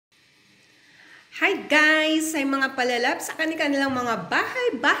Hi guys! Ay mga palalab sa kanilang mga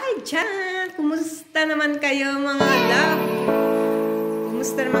bahay-bahay dyan! Kumusta naman kayo mga love?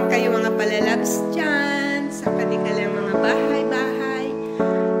 Kumusta naman kayo mga palalabs dyan sa kanilang mga bahay-bahay?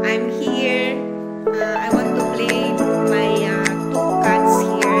 I'm here. I want to play my two cats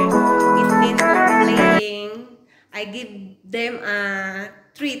here. It means I'm playing. I give them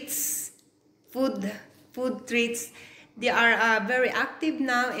treats. Food treats. They are very active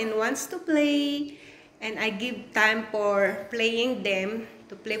now and wants to play, and I give time for playing them,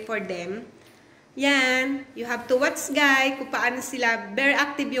 to play for them. Yan, you have to watch guys kung paano sila. Very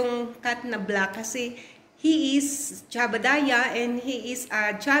active yung cat na black kasi he is Jebediah and he is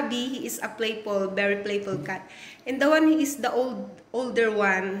chubby, he is a playful, very playful cat. And the one he is the older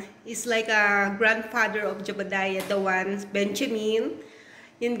one is like a grandfather of Jebediah, the one Benjamin.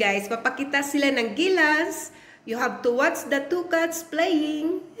 Yun guys, papakita sila ng gilas. You have to watch the two cats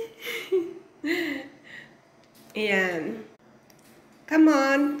playing. Ayan. Come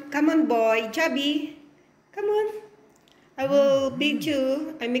on boy, chubby. Come on. I will feed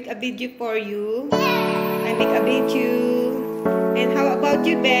you. I make a video for you. I make a video. And how about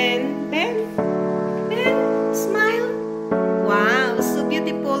you, Ben? Ben, smile. Wow, so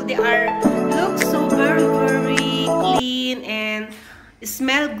beautiful. They look so very clean and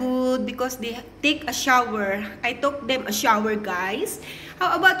smell good because they take a shower. I took them a shower, guys.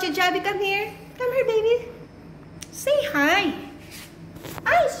 How about you, Javi? Come here. Come here, baby. Say hi.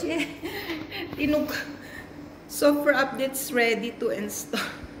 Ay, shit. Software updates ready to install.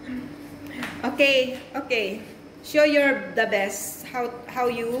 Okay. Show the best.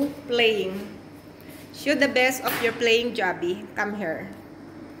 How you playing. Show the best of your playing, Javi. Come here.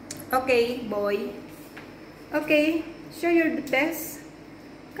 Okay, boy. Okay. Show your the best.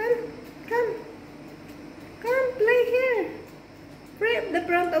 Come, play here. Play at the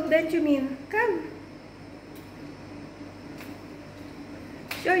front of Benjamin. Come.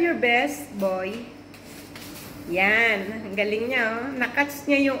 Show your best, boy. Yan. Ang galing niya, oh. Nakatch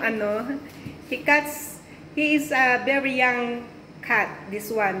niya yung ano. He is a very young cat. This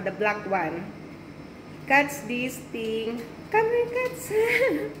one, the black one. Catch this thing. Come here, catch.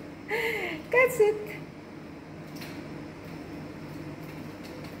 Catch it.